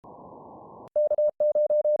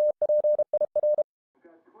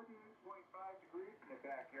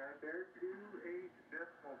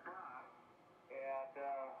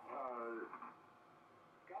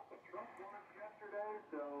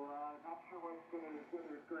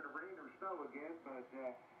going to rain or snow again, but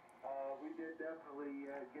we did definitely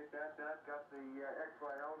get that done. Got the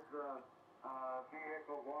XYL's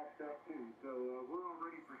vehicle washed up too, so we're all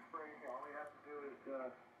ready for spring. All we have to do is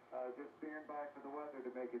just stand by for the weather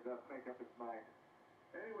to make up its mind.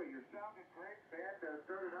 Anyway, you're sounding great, man.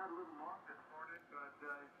 Started out a little long this morning, but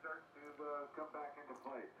it's starting to come back into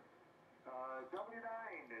place.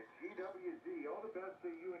 W9GWZ, all the best to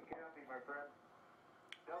you and Kathy, my friend.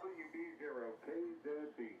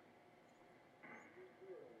 WB0KZB. I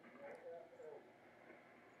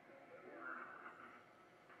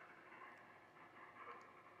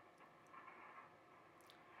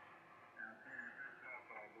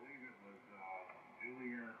believe it was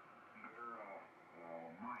Julia Sierra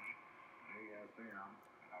Mike, JSM,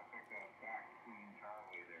 and I picked up back Queen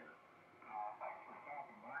Charlie there. Thanks for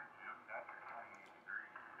stopping by, Jim. That's your 28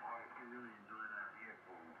 degrees. Boy, if you really enjoy that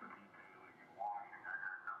vehicle with the detailing and washing, I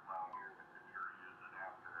got enough out here that could sure use it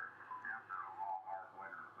after a long, hard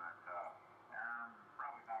winter, but I'm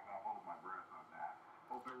probably not going to hold my breath on that.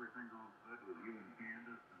 Hope everything goes good with you and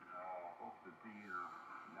Candace, and hope to see you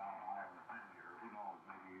down in Iowa City, or who knows,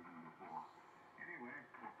 maybe even before. Anyway,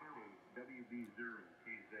 we'll start with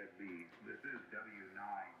WB0KZB. This is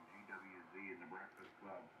W9GWZ in the Breakfast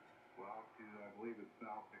Club. Well, to, I believe it's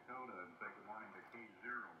South Dakota, and say good morning to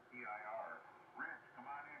K0PIR. Rich, come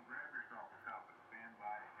on in, grab yourself a cup and stand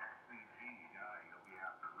by XCG. You'll be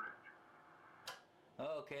after Rich.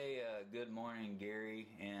 Okay, good morning, Gary,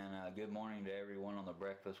 and good morning to everyone on the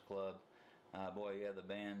Breakfast Club. Boy, yeah, the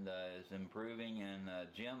band is improving, and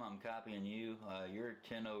Jim, I'm copying you. You're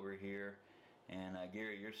 10 over here, and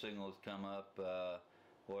Gary, your signals come up.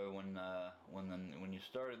 Boy, when you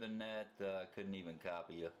started the net, I couldn't even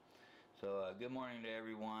copy you. So good morning to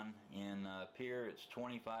everyone. In Pierre, it's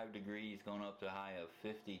 25 degrees, going up to a high of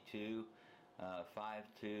 52,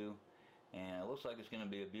 5'2", and it looks like it's going to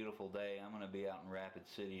be a beautiful day. I'm going to be out in Rapid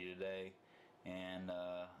City today, and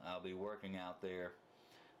I'll be working out there.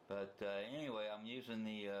 But anyway, I'm using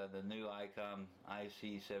the new Icom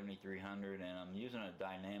IC7300, and I'm using a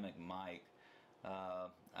dynamic mic.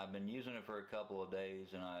 I've been using it for a couple of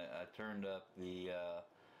days, and I turned up the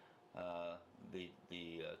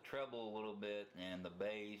treble a little bit and the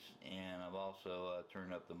bass, and I've also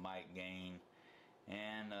turned up the mic gain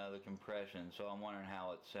and the compression. So I'm wondering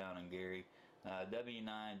how it's sounding, Gary.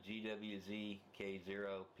 W9GWZ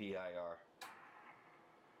K0PIR.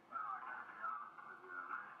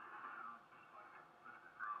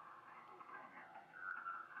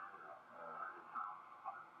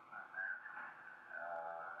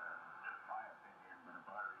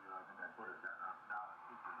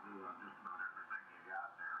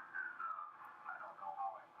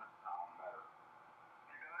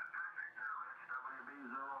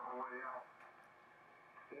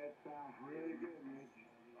 That sounds really good, Mitch.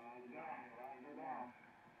 Write it down.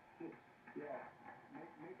 Yeah,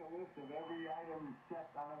 make a list of every item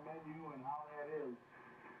set on a menu and how that is,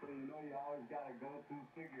 so you know you always got a go-to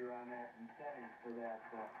figure on that and settings for that.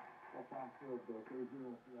 That sounds good, though.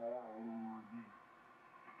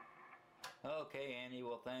 Okay, Andy.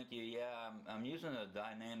 Well, thank you. Yeah, I'm using a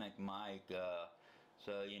dynamic mic.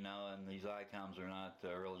 So, you know, and these Icoms are not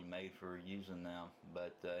really made for using them.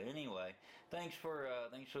 But anyway, thanks for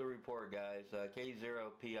the report, guys.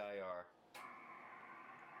 K0PIR.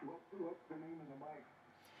 What's the name of the mic?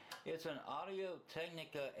 It's an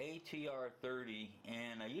Audio-Technica ATR30,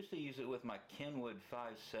 and I used to use it with my Kenwood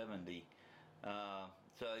 570.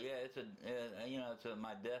 So yeah, it's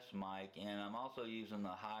my desk mic, and I'm also using the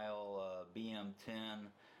Heil BM10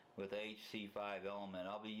 with HC5 element.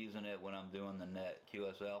 I'll be using it when I'm doing the net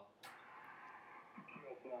QSL. QSL,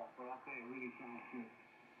 well, okay, really sounds good.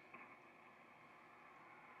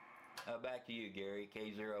 Back to you, Gary.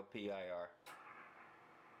 K0PIR.